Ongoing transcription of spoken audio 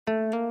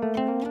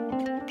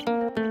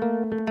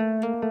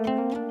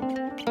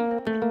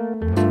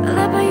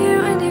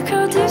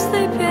cold deep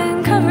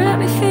sleeping, covered up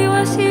your feet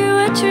whilst you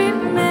were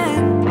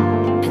dreaming.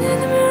 And in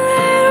the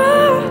moonlight,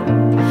 oh,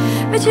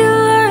 but you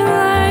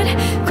limelight,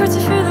 crept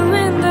through the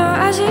window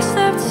as you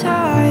slept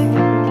tight.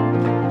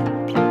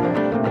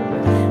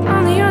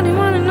 I'm the only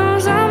one who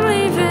knows I'm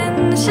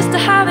leaving. It's just a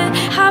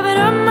habit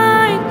of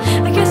mine.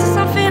 I guess it's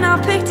something I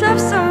picked up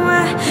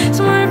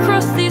somewhere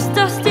across these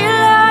dusty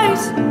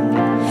lights.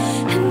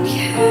 And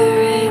you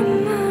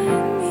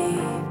remind me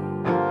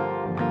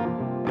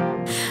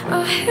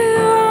of who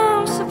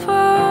I'm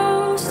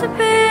supposed to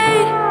be.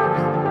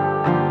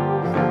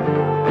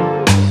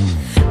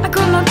 I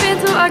got my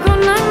bindle, I got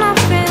my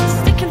muffin,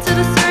 sticking to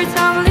the story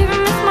time,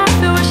 leaving Miss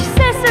Muffet where she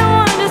says and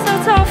wonders how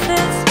tough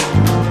it's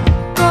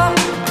got.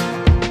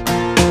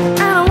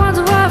 And I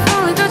wonder why I've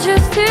only got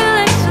just 2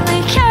 legs, so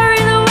they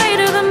carry the weight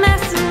of the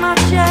mess in my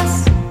chest.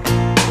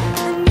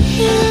 And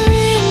you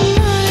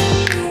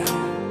remind me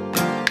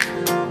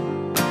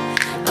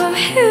of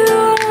who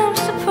I'm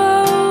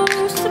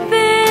supposed to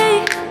be.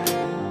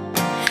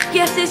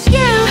 Yes, it's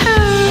you who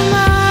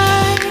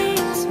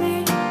reminds me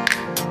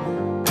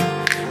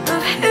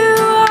of who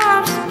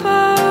I'm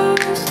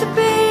supposed to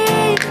be.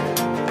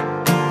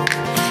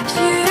 It's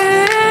you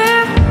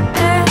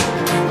and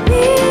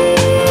me.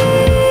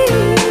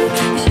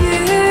 It's you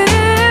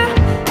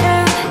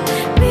and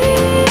me.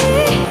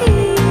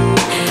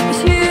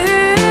 It's you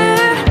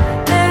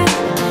and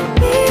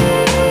me.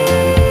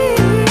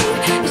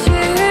 It's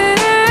you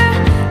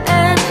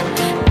and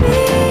me.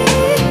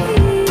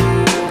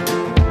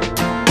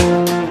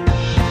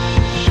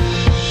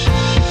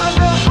 I've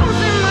got holes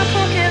in my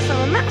pockets, I'm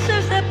a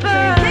massive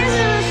zipper. Keys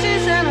in the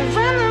shoes and a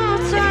random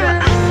return.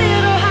 I see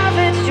it or have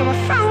it, you're my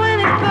friend when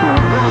it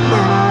burns.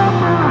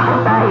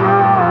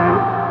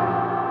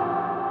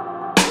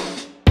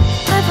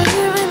 Life on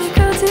you when you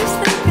go to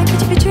sleep. Could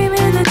you be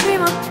dreaming a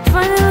dream of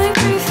finally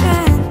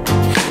breathing?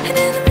 And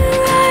in the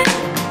moonlight,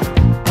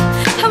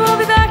 I won't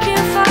be back in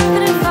 5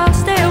 minutes. If I'll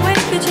stay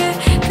awake, could you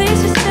please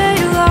just stay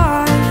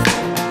alive?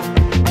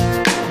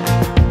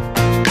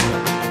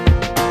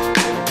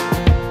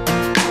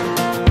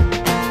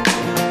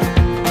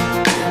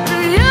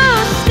 You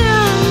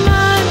still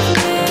remind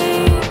me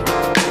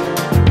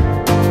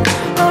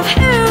of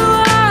who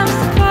I'm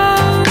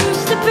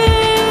supposed to be.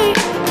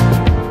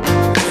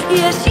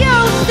 Yes, you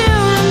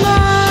still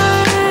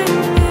remind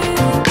me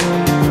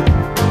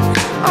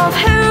of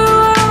who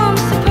I'm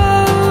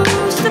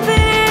supposed to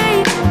be.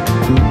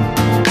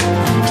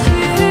 It's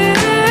you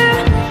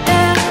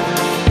and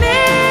me.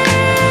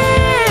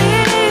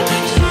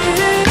 It's you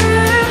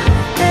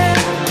and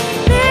me.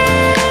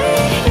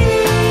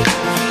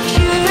 It's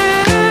you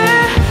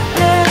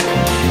and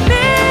me.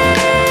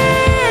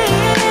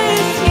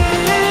 It's you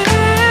and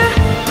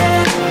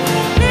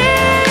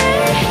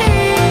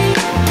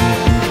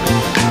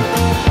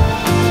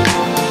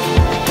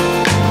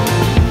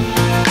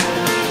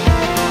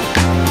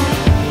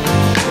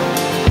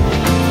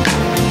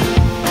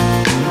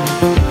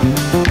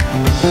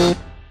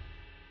me.